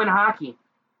know how to win hockey.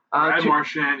 Brad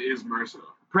Marchand is Mercer.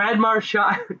 Brad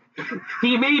Marchand,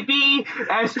 he may be,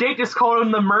 as Jake just called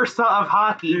him, the MRSA of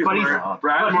hockey, but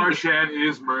Brad Marchand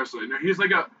is MRSA. No, he's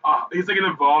like an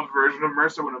evolved version of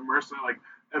MRSA. When a MRSA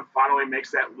finally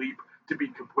makes that leap to be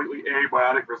completely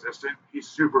antibiotic resistant, he's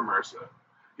super MRSA.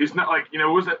 He's not like, what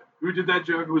was that? Who did that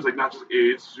joke? It was like not just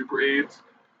AIDS, super AIDS.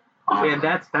 Man,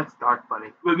 that's dark,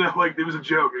 buddy. No, like it was a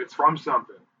joke. It's from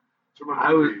something.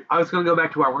 I was gonna go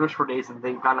back to our Worship days and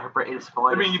think found out herpetitis.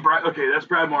 I mean, that's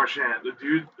Brad Marchand. The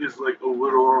dude is like a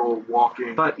literal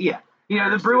walking. But yeah,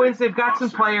 the Bruins, they've got some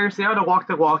players. They know to walk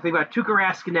the walk. They've got Tuukka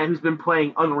Raskinen, who's been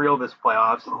playing unreal this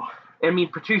playoffs. I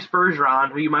mean, Patrice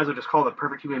Bergeron, who you might as well just call the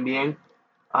perfect human being.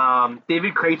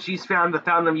 David Krejci's found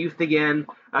them youth again.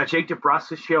 Jake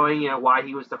DeBrusk is showing why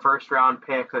he was the first round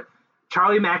pick.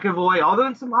 Charlie McAvoy, although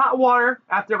in some hot water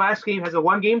after last game, has a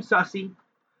 1-game sussy.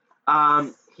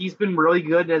 He's been really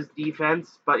good in his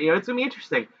defense, but it's gonna be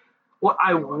interesting. What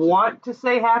I want to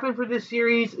say happened for this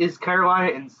series is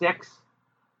Carolina in 6,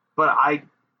 but I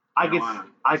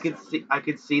could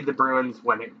see the Bruins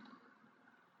winning.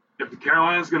 If the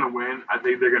Carolina's gonna win, I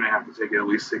think they're gonna have to take at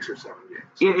least 6 or 7 games.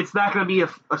 It's not gonna be a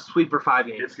sweep or 5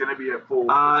 games. It's gonna be a full.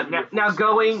 Now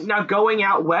going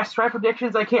out west for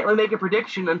predictions, I can't really make a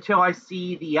prediction until I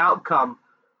see the outcome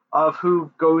of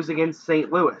who goes against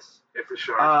St. Louis. If the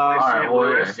Sharks play St.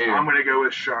 Louis, I'm going to go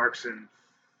with Sharks in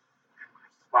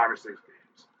 5 or 6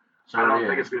 games. So I don't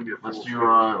think it's going to be a full.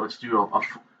 Let's do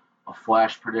a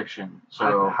flash prediction.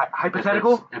 So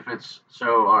hypothetical. If it's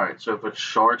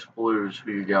Sharks Blues,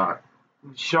 who you got?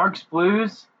 Sharks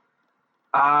Blues.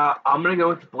 I'm going to go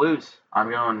with the Blues. I'm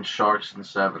going Sharks in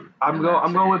 7. I'm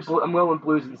going with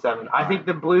Blues in 7. I think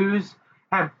the Blues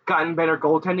have gotten better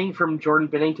goaltending from Jordan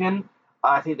Binnington.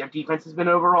 I think their defense has been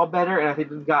overall better, and I think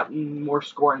they've gotten more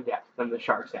scoring depth than the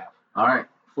Sharks have. All right,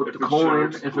 flip the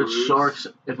coin. If it's Sharks,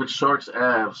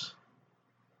 Avs,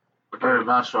 or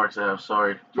not Sharks, Avs.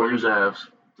 Sorry, Blues, Avs.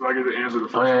 Do I get to answer the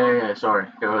first one? Yeah. Sorry,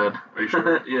 go ahead. Are you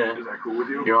sure? Yeah. Is that cool with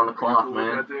you? You're on the clock, cool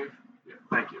man. Yeah,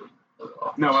 thank you.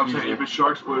 No, I'm saying if it's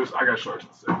Sharks Blues, I got Sharks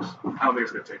in 6. I don't think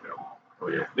it's gonna take that long. Oh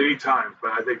yeah. They need time,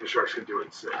 but I think the Sharks can do it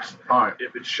in 6. All right.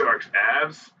 If it's Sharks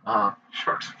Avs,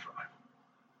 Sharks in 5.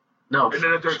 No, and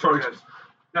then Sharks.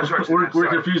 We're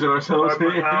confusing ourselves.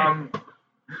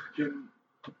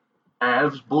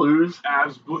 Avs Blues.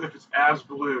 If it's Avs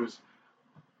Blues,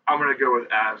 I'm gonna go with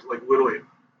Avs. Like literally,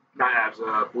 not Avs.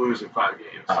 Blues in 5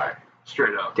 games. All right.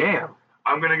 Straight up. Damn.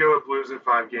 I'm gonna go with Blues in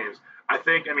 5 games. I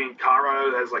mean,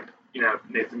 Colorado has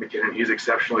Nathan McKinnon. He's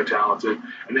exceptionally talented,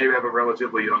 and they have a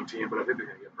relatively young team, but I think they're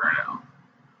gonna get burnt out.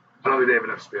 I don't think they have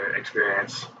enough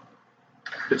experience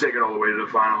to take it all the way to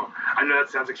the final. I know that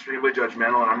sounds extremely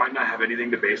judgmental, and I might not have anything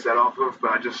to base that off of,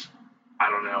 but I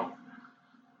don't know.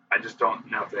 I just don't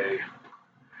know if they.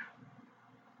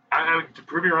 To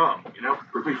prove me wrong,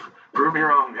 prove me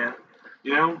wrong, man.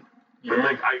 Yeah.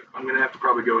 But I'm gonna have to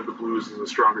probably go with the Blues as a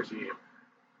stronger team.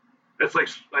 It's like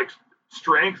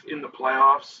strength in the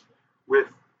playoffs with,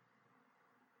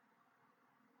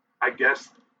 I guess,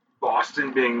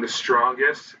 Boston being the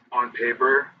strongest on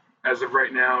paper. As of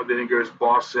right now, then it goes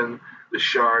Boston, the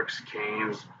Sharks,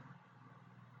 Canes.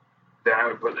 Then I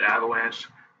would put the Avalanche,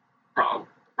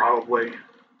 probably.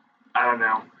 I don't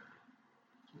know.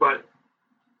 But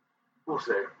we'll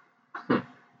see.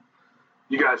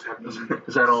 You guys have... Is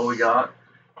that all we got?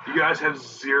 You guys have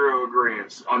 0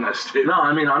 agreements on that statement. No,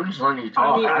 I mean, I'm just letting you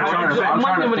talk. I'm trying to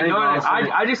think.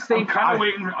 I just think...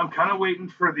 I'm kind of waiting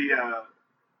for the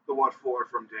what for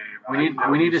from Dave.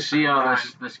 We need to see how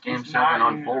this game 7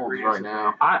 unfolds right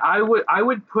now. I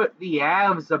would put the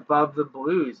Avs above the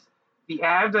Blues. The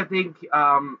Avs, I think,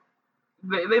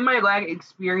 they might lack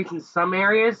experience in some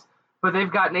areas, but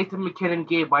they've got Nathan McKinnon,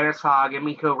 Gabe Weinershog, and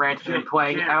Mikko Rantanen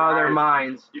playing out of their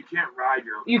minds. You can't ride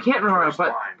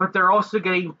but they're also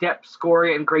getting depth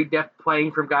scoring and great depth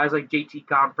playing from guys like JT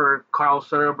Compher, Carl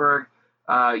Soderberg,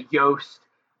 Yost.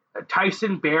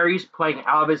 Tyson Berry's playing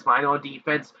out of his mind on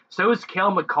defense. So is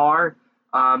Cale Makar.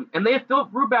 And they have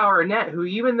Philip Grubauer in net, who,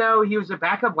 even though he was a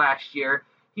backup last year,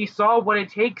 he saw what it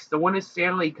takes to win his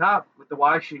Stanley Cup with the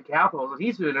Washington Capitals. And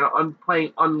he's been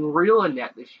playing unreal in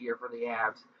net this year for the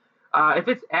Avs. If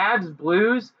it's Avs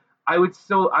Blues, I would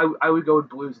go with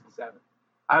Blues in 7.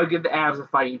 I would give the Avs a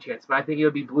fighting chance, but I think it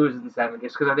would be Blues in 7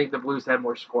 just because I think the Blues have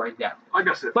more scoring depth. Like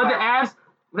I said, but the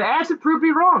Avs have proved me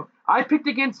wrong. I picked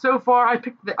the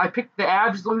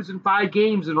Avs lose in 5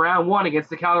 games in round 1 against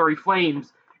the Calgary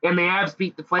Flames, and the Avs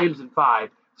beat the Flames in 5.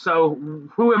 So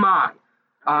who am I?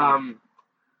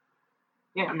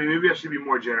 Yeah. I mean, maybe I should be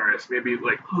more generous. Maybe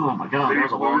oh my God, that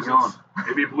was a long one.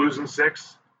 Maybe Blues in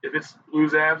 6. If it's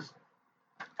Blues Avs,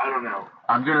 I don't know.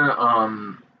 I'm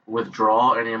gonna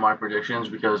withdraw any of my predictions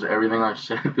because everything I've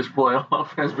said this playoff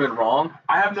has been wrong.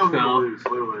 I have nothing to So, lose,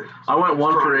 literally. I went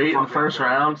 1 for 8 in the Fuck first that.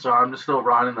 round, so I'm just still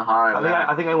riding the high of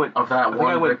I think I went. that I think I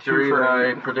one went victory 2 for that I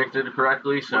 8. predicted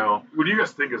correctly. So What do you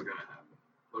guys think is going to happen?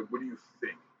 Like, what do you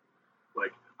think?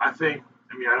 Like, I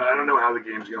don't know how the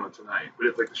game's going tonight, but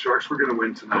if, like, the Sharks were going to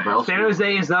win tonight. Pavelski. San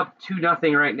Jose is up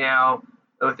 2-0 right now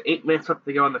with 8 minutes left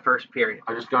to go in the first period.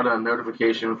 I just got a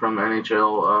notification from the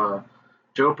NHL.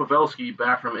 Joe Pavelski,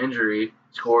 back from injury,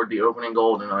 scored the opening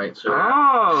goal tonight. So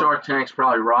Oh. Shark Tank's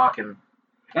probably rocking.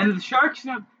 And the Sharks,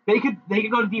 they could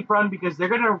go on a deep run because they're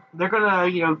gonna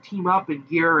team up and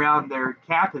gear around their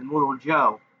captain, Little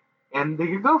Joe, and they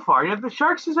could go far. The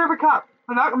Sharks deserve a cup.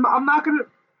 I'm not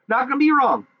gonna be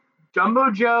wrong.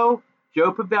 Jumbo Joe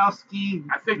Pavelski,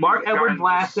 I think Mark they've Edward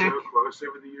gotten just Vlasic. so close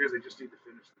over the years, they just need to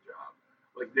finish the job.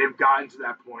 Like, they've gotten to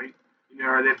that point.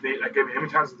 Or they like, how many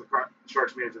times has the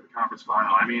Sharks made it to the conference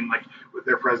final? I mean, like, with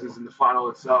their presence in the final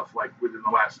itself, like, within the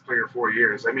last 3 or 4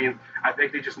 years. I mean, I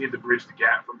think they just need to bridge the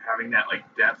gap from having that, like,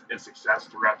 depth and success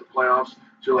throughout the playoffs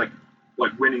to, like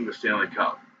winning the Stanley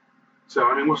Cup. So,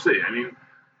 I mean, we'll see.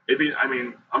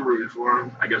 I'm rooting for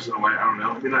them, I guess, in a way. I don't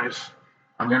know. It'd be nice.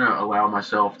 I'm gonna allow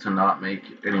myself to not make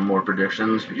any more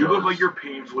predictions. You look because like you're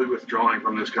painfully withdrawing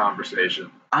from this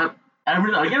conversation. I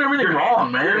get everything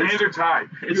wrong, man. Your hands are tied.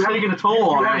 It's taking a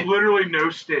toll on You have me. literally no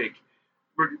stake.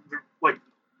 Like,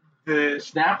 the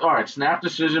Snap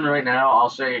decision right now. I'll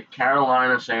say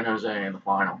Carolina, San Jose in the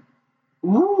final.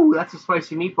 Ooh, that's a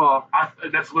spicy meatball.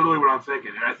 that's literally what I'm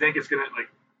thinking, and I think it's gonna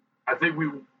That'd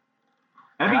be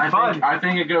And fun. I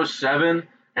think it goes 7,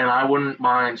 and I wouldn't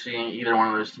mind seeing either one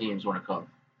of those teams win a cup.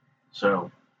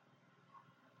 So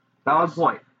Valid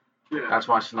point. Yeah. that's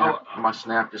my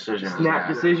snap decision. is Snap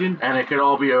that. decision. And it could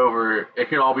all be over. It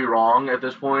could all be wrong at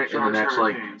this point in the Sharks, next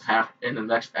Hurricanes.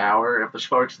 next hour if the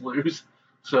Sharks lose.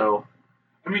 So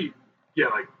I mean, yeah,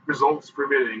 like, results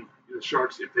permitting, the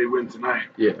Sharks, if they win tonight,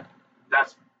 yeah,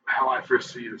 that's how I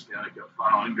foresee the Stanley Cup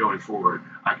final. And going forward,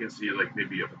 I can see, like,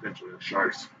 maybe a potential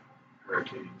Sharks,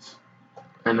 Hurricanes.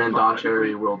 and then Don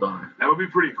Cherry will die. That would be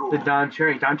pretty cool. The Don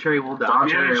Cherry will die. Don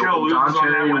The Cherry, NHL loses on that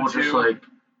Cherry one will just too. like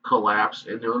collapse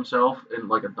into himself in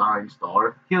like a dying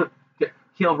star.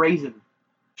 He'll raisin.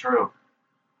 True.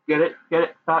 Get it?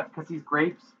 Because he's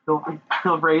grapes.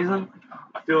 He'll raisin.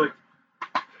 I feel like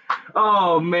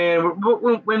Oh man,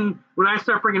 when I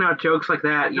start bringing out jokes like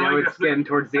that, I feel like it's that's the- getting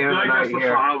towards the I end feel of like the that's night the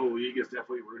here. final the league is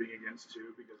definitely rooting against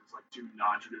too, because it's like two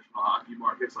non-traditional hockey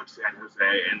markets like San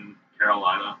Jose and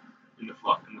Carolina in the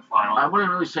final. I wouldn't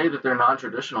really say that they're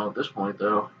non-traditional at this point,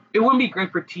 though. It wouldn't be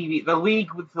great for TV. The league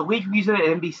using it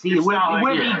at NBC, it It's wouldn't, not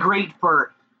like- be great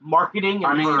for marketing and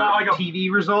I mean, for it's not like a-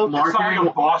 TV results. Mar- Marketing, like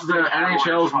a Boston the Avalanche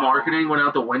NHL's final. marketing went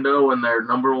out the window when their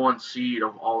number 1 seed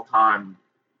of all time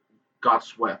got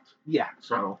swept. Yeah,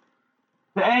 So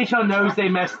the NHL knows they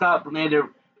messed up and they had to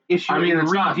issue I mean, a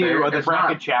it's not redo of the it's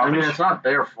bracket not, challenge. I mean, it's not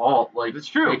their fault. Like, It's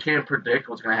true. They can't predict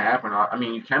what's going to happen. I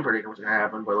mean, you can predict what's going to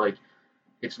happen, but like,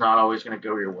 it's not always going to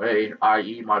go your way.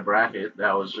 I.e., my bracket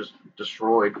that was just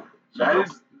destroyed. So,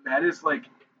 That is like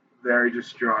very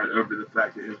distraught over the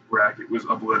fact that his bracket was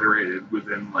obliterated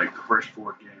within like the first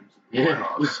 4 games of the Yeah.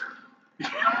 playoffs.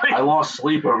 I lost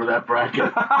sleep over that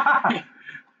bracket.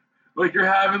 Like you're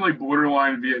having like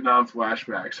borderline Vietnam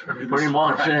flashbacks. Over this Pretty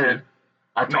much. bracket.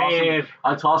 Yeah.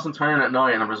 I toss and turn at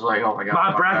night, and I'm just like, oh my god.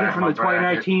 My bracket from the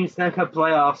 2019 Stanley Cup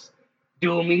playoffs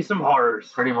doing me some horrors.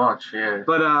 Pretty much, yeah.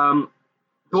 But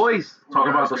boys, Talk Poor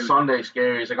about guy's the gonna- Sunday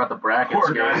scaries. I got the bracket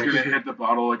Poor guy's gonna scaries. hit the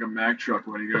bottle like a Mack truck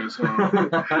when he goes home.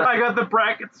 I got the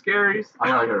bracket scaries. I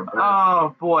gotta go to bed.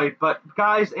 Oh boy! But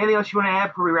guys, anything else you want to add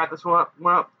before we wrap this one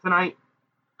up tonight?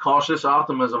 Cautious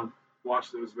optimism.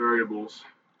 Watch those variables.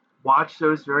 Watch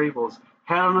those variables.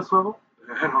 Head on a swivel.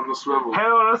 Head on the swivel. Head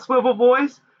on a swivel,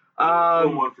 boys.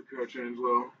 One for Coach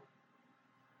Angelo.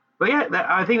 But yeah,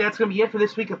 I think that's going to be it for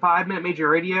this week of 5 Minute Major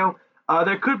Radio.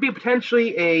 There could be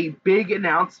potentially a big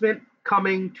announcement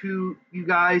coming to you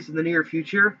guys in the near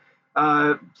future.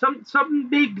 Something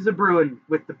big is a brewing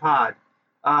with the pod.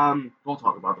 We'll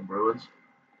talk about the Bruins.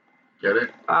 Get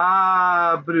it?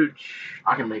 Brooch.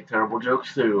 I can make terrible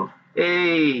jokes too.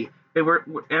 Hey,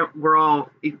 we're all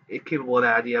capable of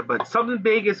that idea, but something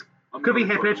big could be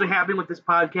potentially happening with this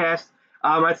podcast.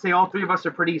 I'd say all 3 of us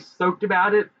are pretty stoked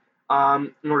about it.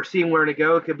 And we're seeing where to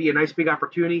go. It could be a nice big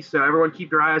opportunity, so everyone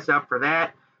keep your eyes out for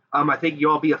that. I think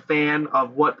you'll all be a fan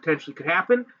of what potentially could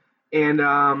happen. And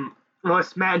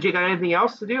unless Matt and Jake got anything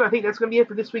else to do, I think that's going to be it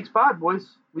for this week's pod, boys.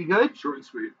 We good? Short and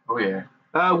sweet. Oh yeah.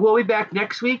 We'll be back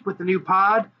next week with the new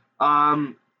pod.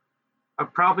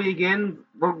 Probably again,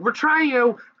 we're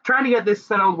trying, trying to get this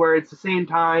settled where it's the same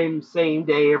time, same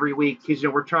day every week, because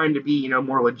we're trying to be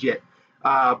more legit.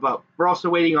 But we're also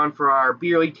waiting for our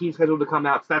beer league team schedule to come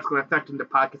out, so that's going to affect into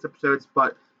podcast episodes.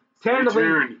 But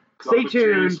tentatively, stay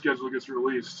tuned. Schedule gets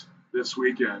released this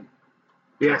weekend.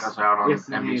 Yes, Check us out on yes,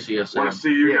 NBCSN. Want to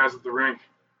see you guys at the rink.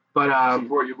 But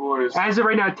Support you boys. as of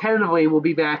right now, tentatively, we'll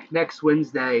be back next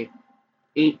Wednesday,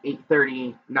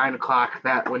 8:30, 9 o'clock,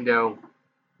 that window.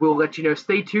 We'll let you know.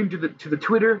 Stay tuned to the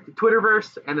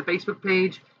Twitterverse, and the Facebook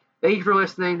page. Thank you for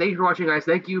listening. Thank you for watching, guys.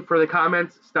 Thank you for the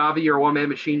comments. Stavi, you're a one-man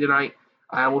machine tonight.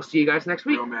 We'll see you guys next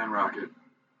week. Real man rocket.